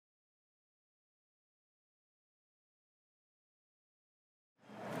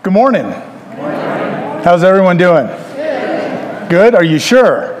Good morning. Good morning. How's everyone doing? Good. Good? Are you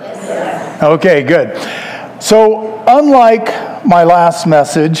sure? Yes. Okay, good. So, unlike my last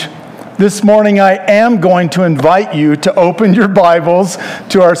message, this morning I am going to invite you to open your Bibles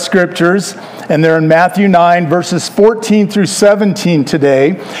to our scriptures, and they're in Matthew 9, verses 14 through 17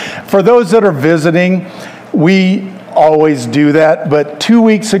 today. For those that are visiting, we always do that, but 2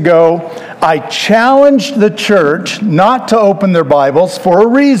 weeks ago, I challenged the church not to open their Bibles for a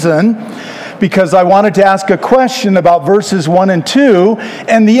reason, because I wanted to ask a question about verses 1 and 2,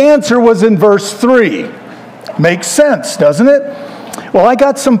 and the answer was in verse 3. Makes sense, doesn't it? Well, I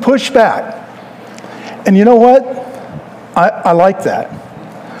got some pushback. And you know what? I like that.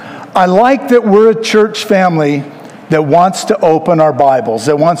 I like that we're a church family that wants to open our Bibles,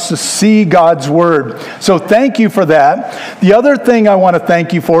 that wants to see God's Word. So thank you for that. The other thing I want to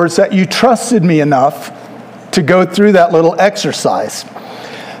thank you for is that you trusted me enough to go through that little exercise.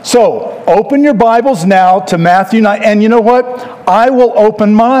 So open your Bibles now to Matthew 9. And you know what? I will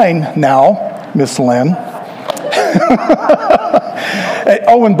open mine now, Miss Lynn.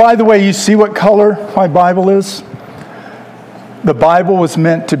 Oh, and by the way, you see what color my Bible is? The Bible was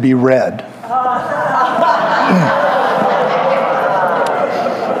meant to be read.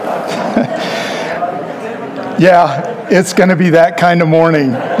 Yeah, it's going to be that kind of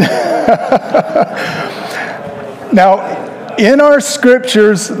morning. Now, in our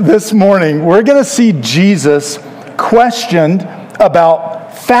scriptures this morning, we're going to see Jesus questioned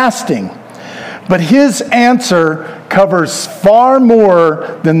about fasting. But his answer covers far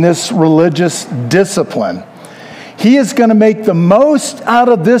more than this religious discipline. He is going to make the most out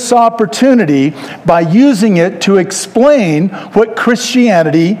of this opportunity by using it to explain what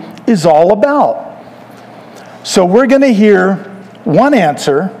Christianity is all about. So we're going to hear one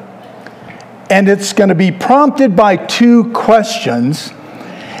answer, and it's going to be prompted by two questions,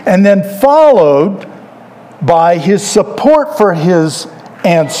 and then followed by his support for his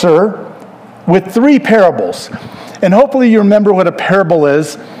answer with three parables. And hopefully you remember what a parable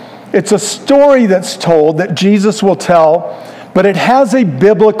is. It's a story that's told that Jesus will tell, but it has a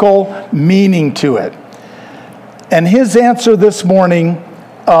biblical meaning to it. And his answer this morning,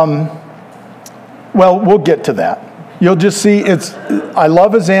 well, we'll get to that. You'll just see, I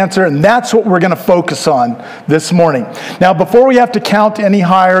love his answer, and that's what we're going to focus on this morning. Now, before we have to count any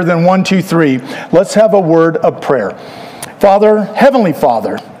higher than 1, 2, 3, let's have a word of prayer. Father, Heavenly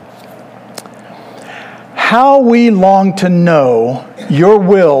Father, how we long to know your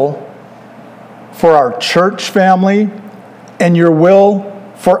will for our church family and your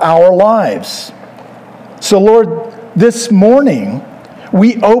will for our lives. So, Lord, this morning,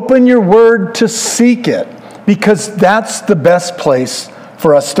 we open your word to seek it, because that's the best place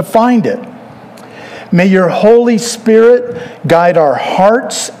for us to find it. May your Holy Spirit guide our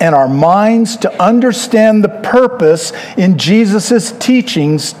hearts and our minds to understand the purpose in Jesus'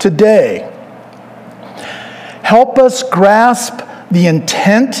 teachings today. Help us grasp the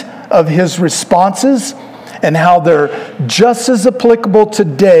intent of his responses and how they're just as applicable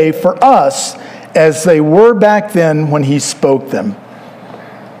today for us as they were back then when he spoke them.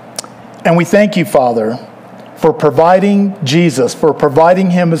 And we thank you, Father, for providing Jesus, for providing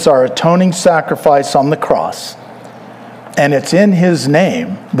him as our atoning sacrifice on the cross. And it's in his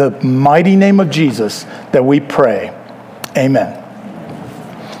name, the mighty name of Jesus, that we pray. Amen.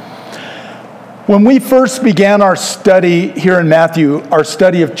 When we first began our study here in Matthew, our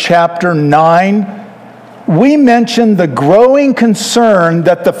study of chapter 9, we mentioned the growing concern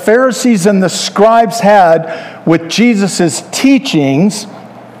that the Pharisees and the scribes had with Jesus' teachings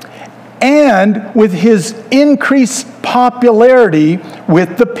and with his increased popularity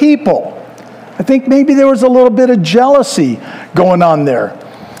with the people. I think maybe there was a little bit of jealousy going on there.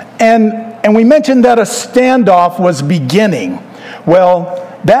 And we mentioned that a standoff was beginning.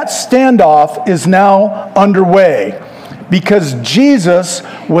 Well, that standoff is now underway because Jesus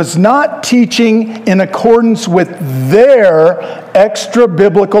was not teaching in accordance with their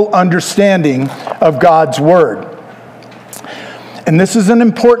extra-biblical understanding of God's Word. And this is an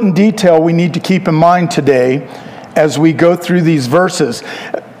important detail we need to keep in mind today as we go through these verses.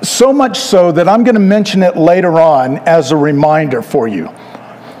 So much so that I'm going to mention it later on as a reminder for you.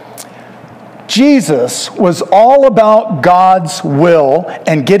 Jesus was all about God's will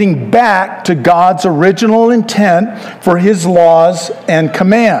and getting back to God's original intent for his laws and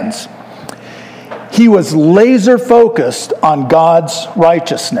commands. He was laser focused on God's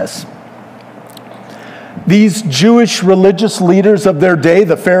righteousness. These Jewish religious leaders of their day,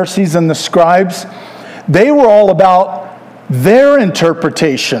 the Pharisees and the scribes, they were all about their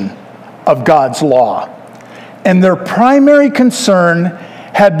interpretation of God's law. And their primary concern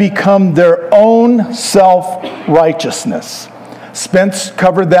had become their own self-righteousness. Spence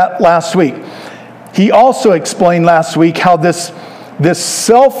covered that last week. He also explained last week how this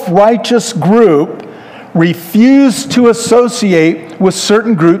self-righteous group refused to associate with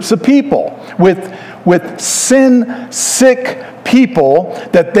certain groups of people, with sin-sick people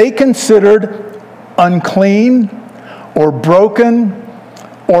that they considered unclean or broken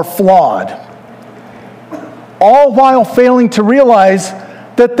or flawed, all while failing to realize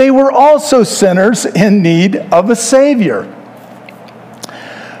that they were also sinners in need of a Savior.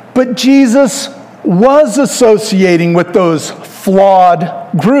 But Jesus was associating with those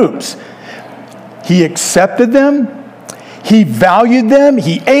flawed groups. He accepted them. He valued them.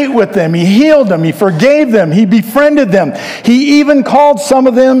 He ate with them. He healed them. He forgave them. He befriended them. He even called some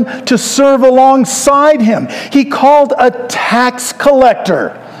of them to serve alongside him. He called a tax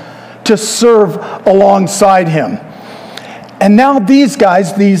collector to serve alongside him. And now these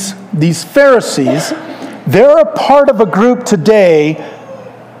guys, these Pharisees, they're a part of a group today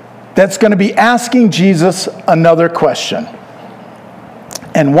that's going to be asking Jesus another question.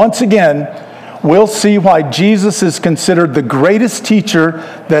 And once again, we'll see why Jesus is considered the greatest teacher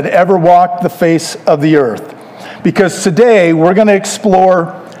that ever walked the face of the earth. Because today we're going to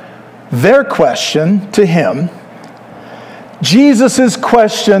explore their question to him, Jesus'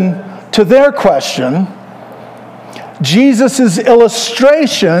 question to their question, Jesus'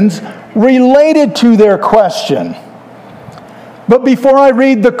 illustrations related to their question. But before I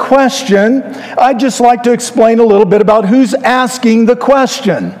read the question, I'd just like to explain a little bit about who's asking the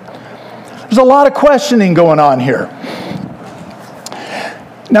question. There's a lot of questioning going on here.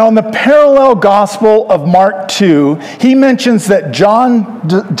 Now, in the parallel gospel of Mark 2, he mentions that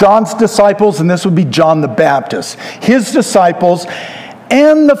John's disciples, and this would be John the Baptist, his disciples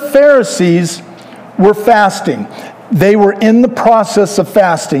and the Pharisees were fasting. They were in the process of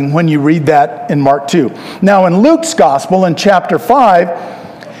fasting when you read that in Mark 2. Now, in Luke's gospel, in chapter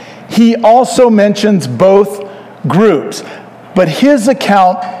 5, he also mentions both groups. But his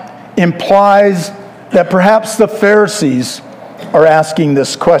account implies that perhaps the Pharisees are asking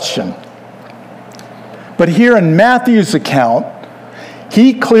this question. But here in Matthew's account,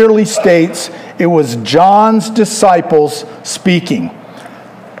 he clearly states it was John's disciples speaking.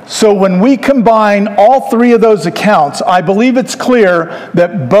 So when we combine all three of those accounts, I believe it's clear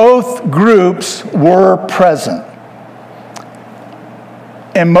that both groups were present,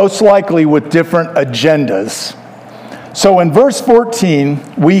 and most likely with different agendas. So in verse 14,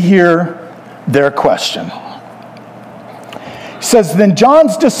 we hear their question. It says, "Then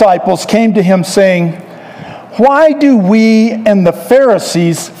John's disciples came to him saying, 'Why do we and the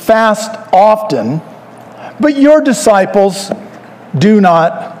Pharisees fast often, but your disciples do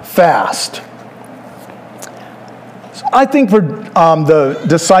not fast?'" I think for the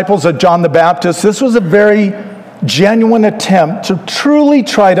disciples of John the Baptist, this was a very genuine attempt to truly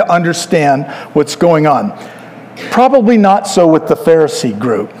try to understand what's going on. Probably not so with the Pharisee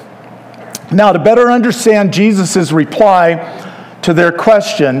group. Now, to better understand Jesus' reply to their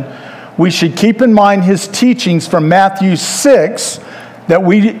question, we should keep in mind his teachings from Matthew 6 that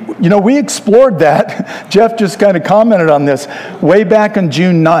we explored that. Jeff just kind of commented on this way back on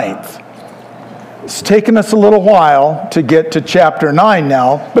June 9th. It's taken us a little while to get to chapter 9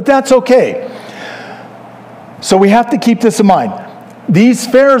 now, but that's okay. So we have to keep this in mind. These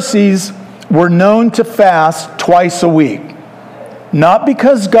Pharisees were known to fast twice a week, not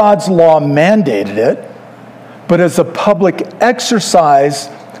because God's law mandated it, but as a public exercise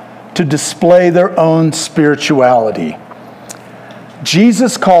to display their own spirituality.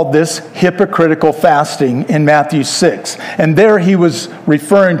 Jesus called this hypocritical fasting in Matthew 6. And there he was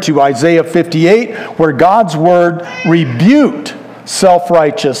referring to Isaiah 58, where God's word rebuked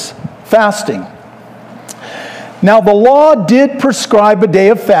self-righteous fasting. Now, the law did prescribe a day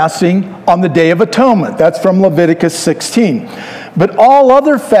of fasting on the Day of Atonement. That's from Leviticus 16. But all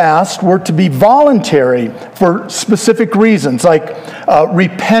other fasts were to be voluntary for specific reasons, like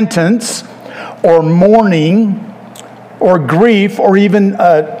repentance or mourning or grief, or even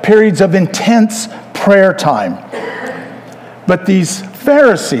periods of intense prayer time. But these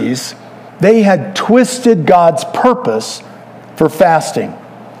Pharisees, they had twisted God's purpose for fasting.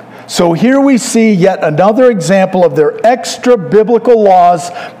 So here we see yet another example of their extra biblical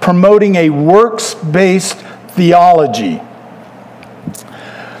laws promoting a works-based theology.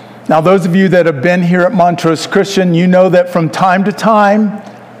 Now, those of you that have been here at Montrose Christian, you know that from time to time,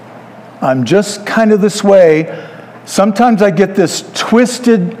 I'm just kind of this way. Sometimes I get this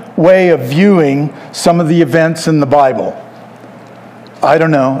twisted way of viewing some of the events in the Bible. I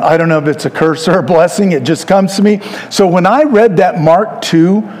don't know. I don't know if it's a curse or a blessing. It just comes to me. So when I read that Mark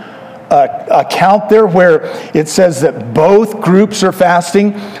 2 account there where it says that both groups are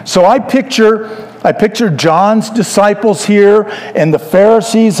fasting, so I picture John's disciples here and the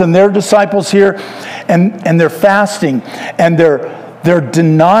Pharisees and their disciples here, and they're fasting, and they're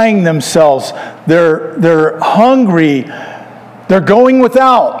denying themselves. They're hungry. They're going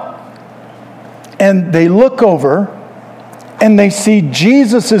without. And they look over and they see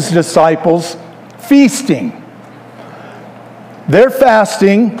Jesus' disciples feasting. They're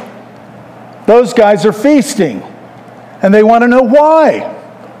fasting. Those guys are feasting. And they want to know why.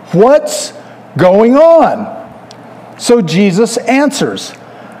 What's going on? So Jesus answers.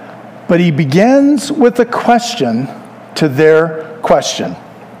 But he begins with a question to their question.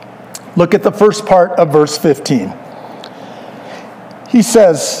 Look at the first part of verse 15. He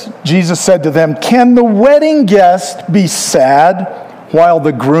says, Jesus said to them, "Can the wedding guest be sad while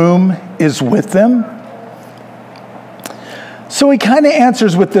the groom is with them?" So he kind of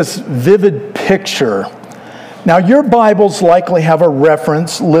answers with this vivid picture. Now, your Bibles likely have a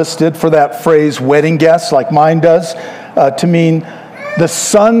reference listed for that phrase, wedding guests, like mine does, to mean the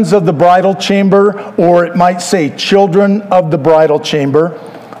sons of the bridal chamber, or it might say children of the bridal chamber.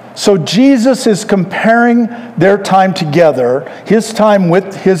 So Jesus is comparing their time together, his time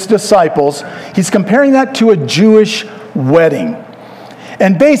with his disciples. He's comparing that to a Jewish wedding.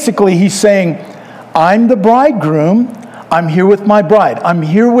 And basically he's saying, I'm the bridegroom. I'm here with my bride. I'm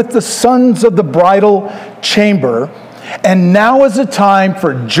here with the sons of the bridal chamber. And now is a time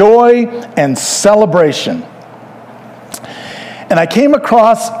for joy and celebration. And I came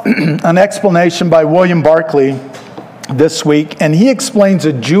across an explanation by William Barclay this week, and he explains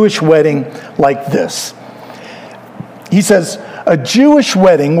a Jewish wedding like this. He says, a Jewish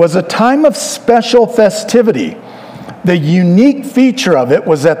wedding was a time of special festivity. The unique feature of it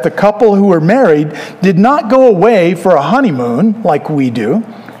was that the couple who were married did not go away for a honeymoon like we do.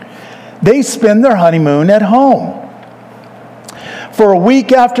 They spend their honeymoon at home. For a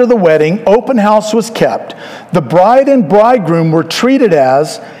week after the wedding, open house was kept. The bride and bridegroom were treated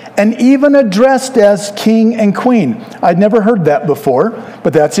as, and even addressed as, king and queen. I'd never heard that before,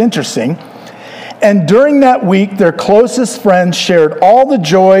 but that's interesting. And during that week, their closest friends shared all the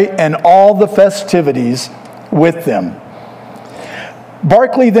joy and all the festivities with them.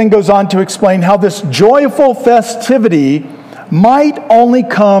 Barclay then goes on to explain how this joyful festivity might only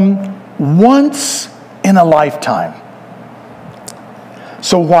come once in a lifetime.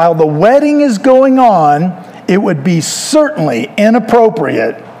 So while the wedding is going on, it would be certainly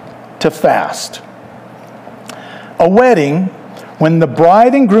inappropriate to fast. A wedding, when the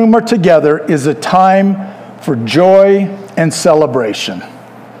bride and groom are together, is a time for joy and celebration,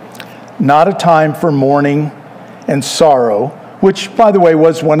 not a time for mourning and sorrow, which, by the way,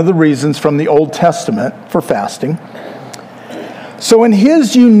 was one of the reasons from the Old Testament for fasting. So in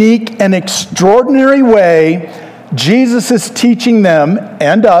his unique and extraordinary way, Jesus is teaching them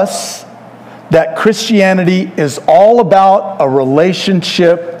and us that Christianity is all about a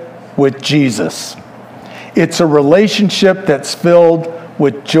relationship with Jesus. It's a relationship that's filled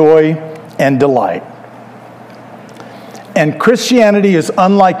with joy and delight. And Christianity is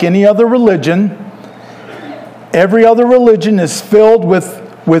unlike any other religion. Every other religion is filled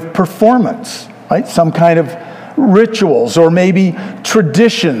with performance, right? Some kind of rituals or maybe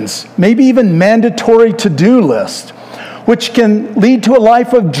traditions, maybe even mandatory to-do list, which can lead to a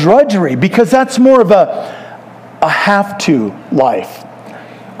life of drudgery because that's more of a have-to life.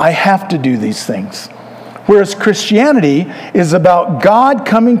 I have to do these things. Whereas Christianity is about God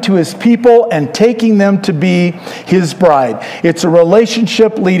coming to his people and taking them to be his bride. It's a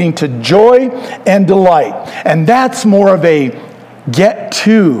relationship leading to joy and delight. And that's more of a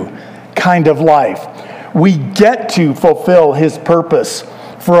get-to kind of life. We get to fulfill his purpose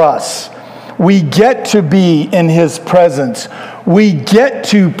for us. We get to be in his presence. We get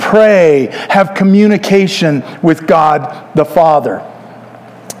to pray, have communication with God the Father.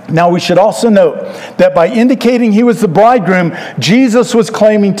 Now we should also note that by indicating he was the bridegroom, Jesus was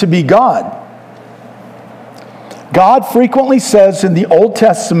claiming to be God. God frequently says in the Old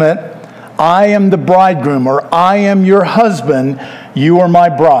Testament, I am the bridegroom, or I am your husband, you are my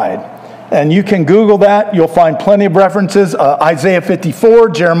bride. And you can Google that. You'll find plenty of references. Isaiah 54,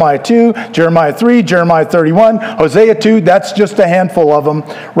 Jeremiah 2, Jeremiah 3, Jeremiah 31, Hosea 2. That's just a handful of them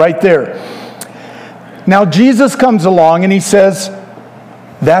right there. Now Jesus comes along and he says,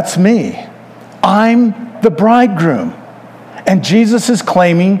 that's me. I'm the bridegroom. And Jesus is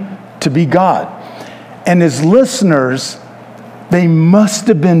claiming to be God. And his listeners, they must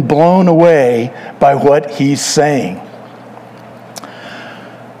have been blown away by what he's saying.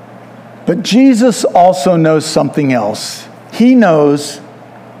 But Jesus also knows something else. He knows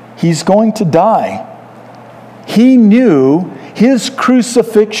he's going to die. He knew his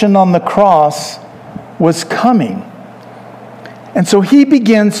crucifixion on the cross was coming. And so he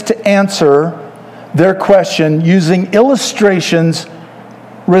begins to answer their question using illustrations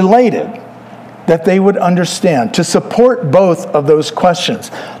related that they would understand to support both of those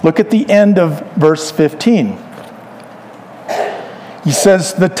questions. Look at the end of verse 15. He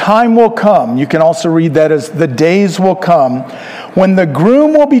says, the time will come, you can also read that as the days will come, when the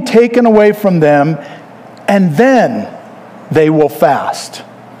groom will be taken away from them, and then they will fast.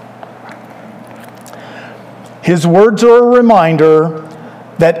 His words are a reminder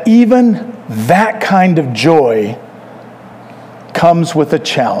that even that kind of joy comes with a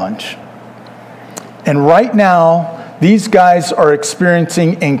challenge. And right now, these guys are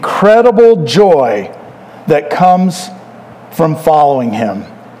experiencing incredible joy that comes from following him.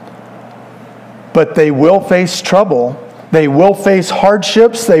 But they will face trouble. They will face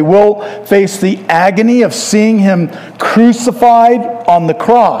hardships. They will face the agony of seeing him crucified on the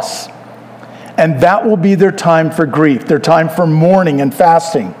cross. And that will be their time for grief, their time for mourning and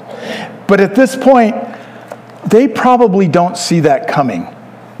fasting. But at this point, they probably don't see that coming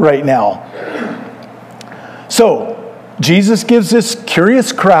right now. So, Jesus gives this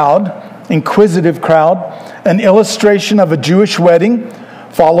curious crowd, inquisitive crowd, an illustration of a Jewish wedding,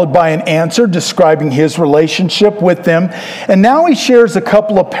 followed by an answer describing his relationship with them. And now he shares a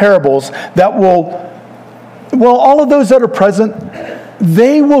couple of parables that will, all of those that are present,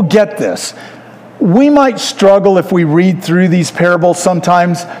 they will get this. We might struggle if we read through these parables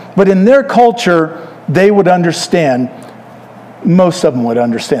sometimes, but in their culture, they would understand. Most of them would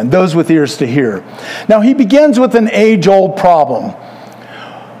understand, those with ears to hear. Now, he begins with an age-old problem.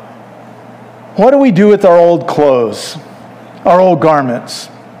 What do we do with our old clothes, our old garments?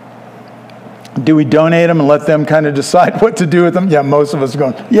 Do we donate them and let them kind of decide what to do with them? Yeah, most of us are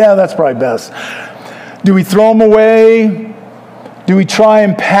going, yeah, that's probably best. Do we throw them away? Do we try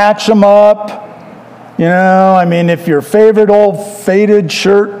and patch them up? You know, I mean, if your favorite old faded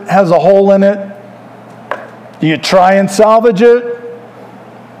shirt has a hole in it, do you try and salvage it?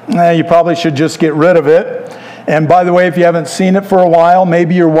 You probably should just get rid of it. And by the way, if you haven't seen it for a while,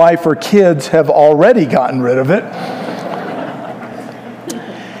 maybe your wife or kids have already gotten rid of it.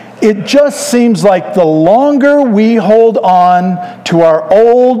 It just seems like the longer we hold on to our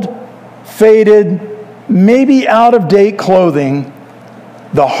old, faded, maybe out-of-date clothing,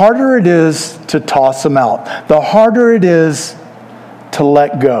 the harder it is to toss them out. The harder it is to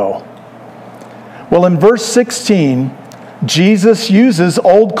let go. Well, in verse 16, Jesus uses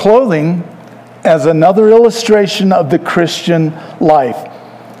old clothing as another illustration of the Christian life.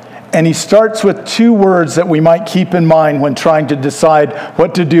 And he starts with two words that we might keep in mind when trying to decide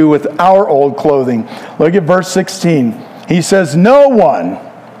what to do with our old clothing. Look at verse 16. He says, No one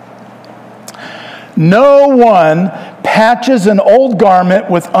patches an old garment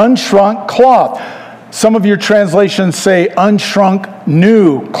with unshrunk cloth. Some of your translations say unshrunk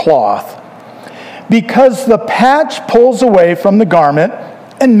new cloth. Because the patch pulls away from the garment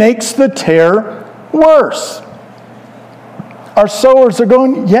and makes the tear worse. Our sewers are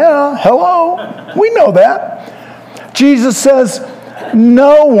going, yeah, hello, we know that. Jesus says,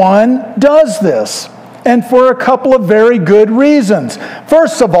 no one does this. And for a couple of very good reasons.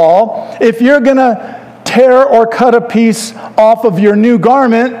 First of all, if you're going to tear or cut a piece off of your new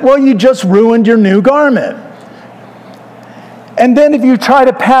garment, well, you just ruined your new garment. And then if you try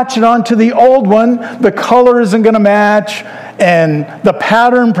to patch it onto the old one, the color isn't going to match, and the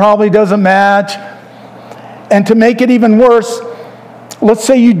pattern probably doesn't match. And to make it even worse, let's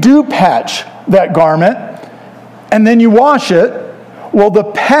say you do patch that garment, and then you wash it. Well, the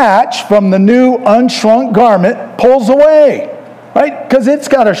patch from the new unshrunk garment pulls away, right? Because it's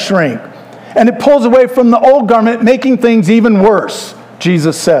got to shrink. And it pulls away from the old garment, making things even worse,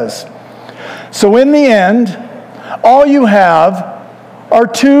 Jesus says. So in the end, all you have are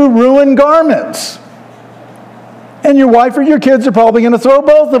two ruined garments. And your wife or your kids are probably going to throw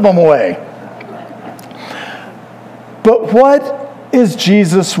both of them away. But what is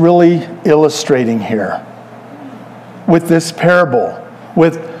Jesus really illustrating here with this parable?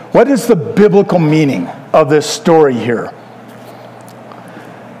 With what is the biblical meaning of this story here?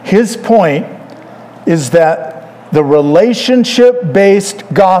 His point is that the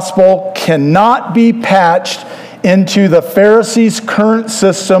relationship-based gospel cannot be patched into the Pharisees' current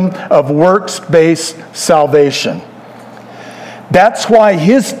system of works-based salvation. That's why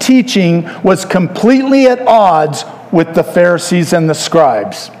his teaching was completely at odds with the Pharisees and the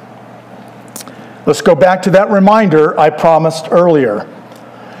scribes. Let's go back to that reminder I promised earlier.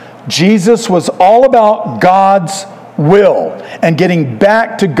 Jesus was all about God's will and getting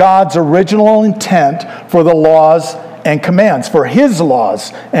back to God's original intent for the laws and commands, for his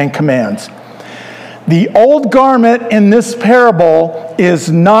laws and commands. The old garment in this parable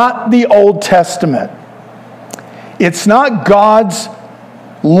is not the Old Testament. It's not God's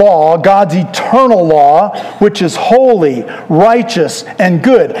law, God's eternal law, which is holy, righteous, and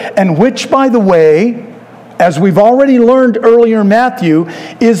good, and which, by the way, as we've already learned earlier in Matthew,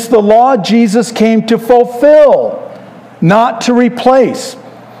 is the law Jesus came to fulfill, not to replace.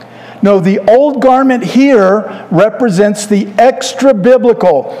 No, the old garment here represents the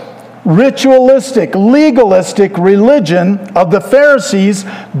extra-biblical, ritualistic, legalistic religion of the Pharisees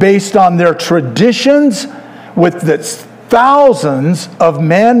based on their traditions with the thousands of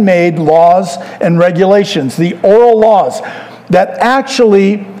man-made laws and regulations, the oral laws that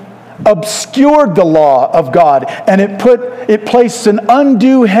actually obscured the law of God, and it placed an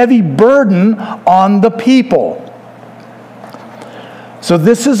undue heavy burden on the people. So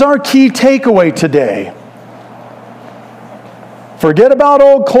this is our key takeaway today. Forget about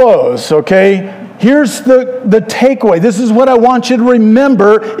old clothes, okay? Here's the takeaway. This is what I want you to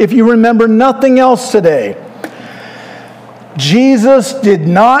remember if you remember nothing else today. Jesus did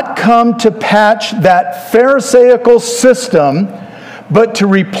not come to patch that Pharisaical system, but to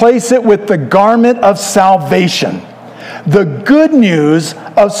replace it with the garment of salvation. The good news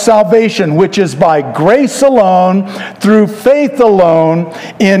of salvation, which is by grace alone, through faith alone,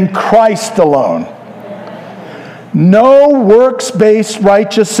 in Christ alone. No works-based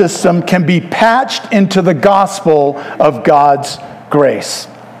righteous system can be patched into the gospel of God's grace.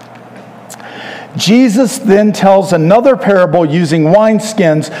 Jesus then tells another parable using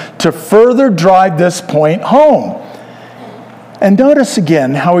wineskins to further drive this point home. And notice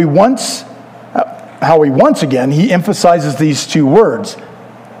again how he once again emphasizes these two words.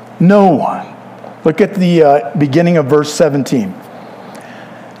 No one. Look at the beginning of verse 17.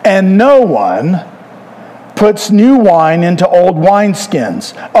 And no one puts new wine into old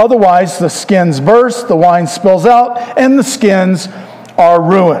wineskins. Otherwise the skins burst, the wine spills out, and the skins are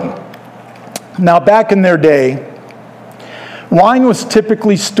ruined. Now, back in their day, wine was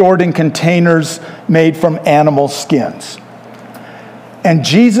typically stored in containers made from animal skins. And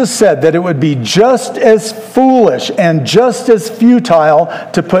Jesus said that it would be just as foolish and just as futile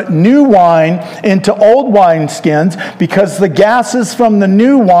to put new wine into old wineskins, because the gases from the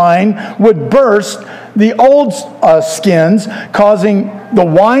new wine would burst the old skins, causing the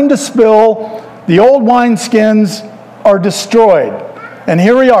wine to spill. The old wineskins are destroyed. And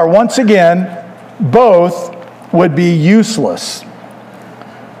here we are once again. Both would be useless.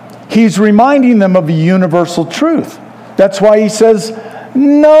 He's reminding them of a universal truth. That's why he says,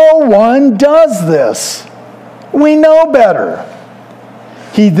 no one does this. We know better.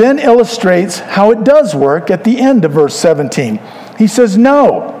 He then illustrates how it does work at the end of verse 17. He says,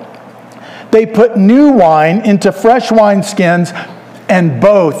 no. They put new wine into fresh wineskins, and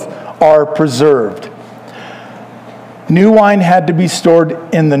both are preserved. New wine had to be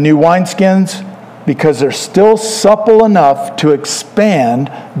stored in the new wineskins because they're still supple enough to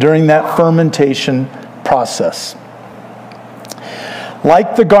expand during that fermentation process.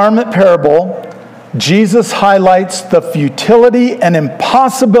 Like the garment parable, Jesus highlights the futility and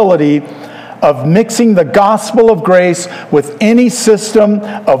impossibility of mixing the gospel of grace with any system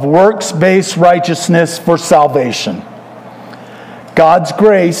of works-based righteousness for salvation. God's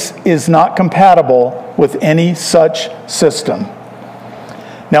grace is not compatible with any such system.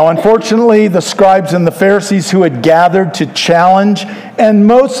 Now, unfortunately, the scribes and the Pharisees who had gathered to challenge and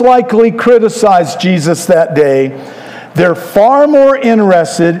most likely criticize Jesus that day, they're far more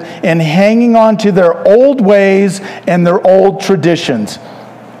interested in hanging on to their old ways and their old traditions,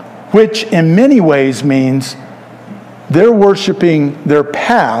 which in many ways means they're worshiping their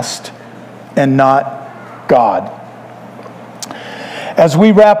past and not God. As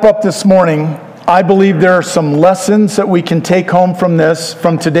we wrap up this morning, I believe there are some lessons that we can take home from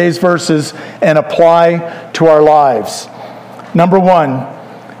today's verses and apply to our lives. Number one,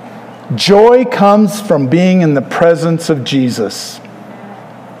 joy comes from being in the presence of Jesus.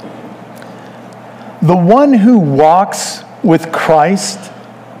 The one who walks with Christ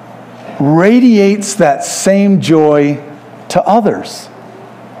radiates that same joy to others.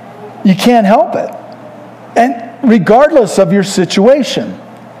 You can't help it. And regardless of your situation.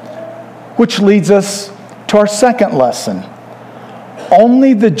 Which leads us to our second lesson.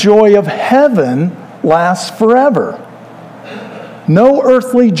 Only the joy of heaven lasts forever. No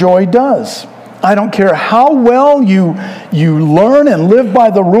earthly joy does. I don't care how well you learn and live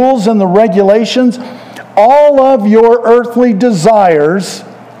by the rules and the regulations, all of your earthly desires,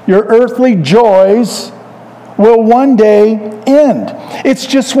 your earthly joys will one day end. It's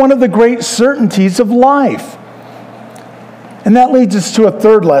just one of the great certainties of life. And that leads us to a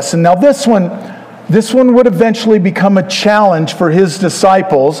third lesson. Now this one would eventually become a challenge for his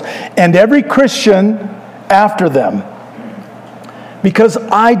disciples and every Christian after them. Because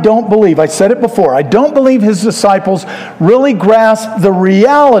I said it before, I don't believe his disciples really grasped the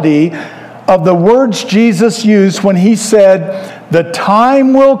reality of the words Jesus used when he said, "The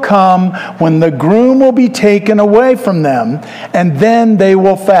time will come when the groom will be taken away from them, and then they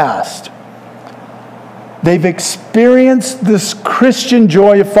will fast." They've experienced this Christian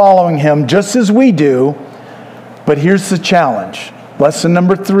joy of following him just as we do, but here's the challenge. Lesson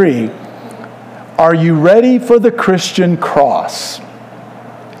number 3. Are you ready for the Christian cross?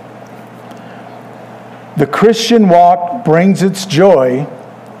 The Christian walk brings its joy,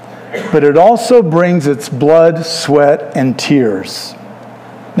 but it also brings its blood, sweat, and tears.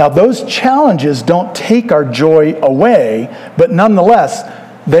 Now, those challenges don't take our joy away, but nonetheless,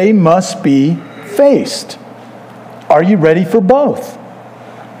 they must be faced. Are you ready for both?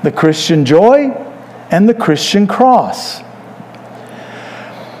 The Christian joy and the Christian cross.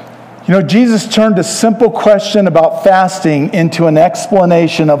 You know, Jesus turned a simple question about fasting into an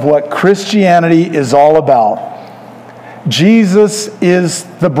explanation of what Christianity is all about. Jesus is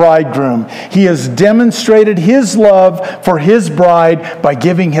the bridegroom. He has demonstrated his love for his bride by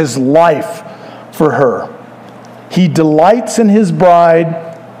giving his life for her. He delights in his bride,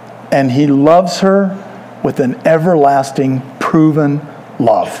 and he loves her with an everlasting, proven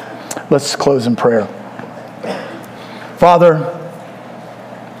love. Let's close in prayer. Father,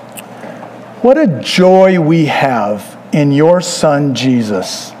 what a joy we have in your Son,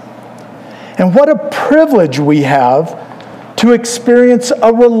 Jesus. And what a privilege we have to experience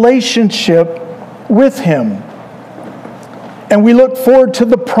a relationship with him. And we look forward to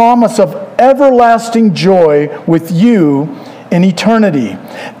the promise of everlasting joy with you in eternity.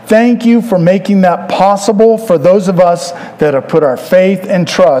 Thank you for making that possible for those of us that have put our faith and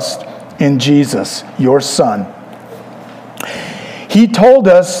trust in Jesus, your Son. He told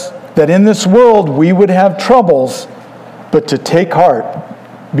us that in this world we would have troubles, but to take heart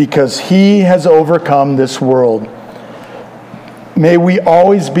because he has overcome this world. May we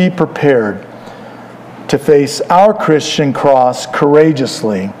always be prepared to face our Christian cross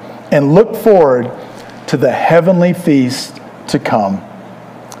courageously and look forward to the heavenly feast to come.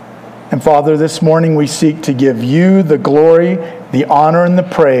 And Father, this morning we seek to give you the glory, the honor, and the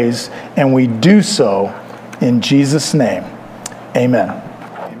praise, and we do so in Jesus' name. Amen.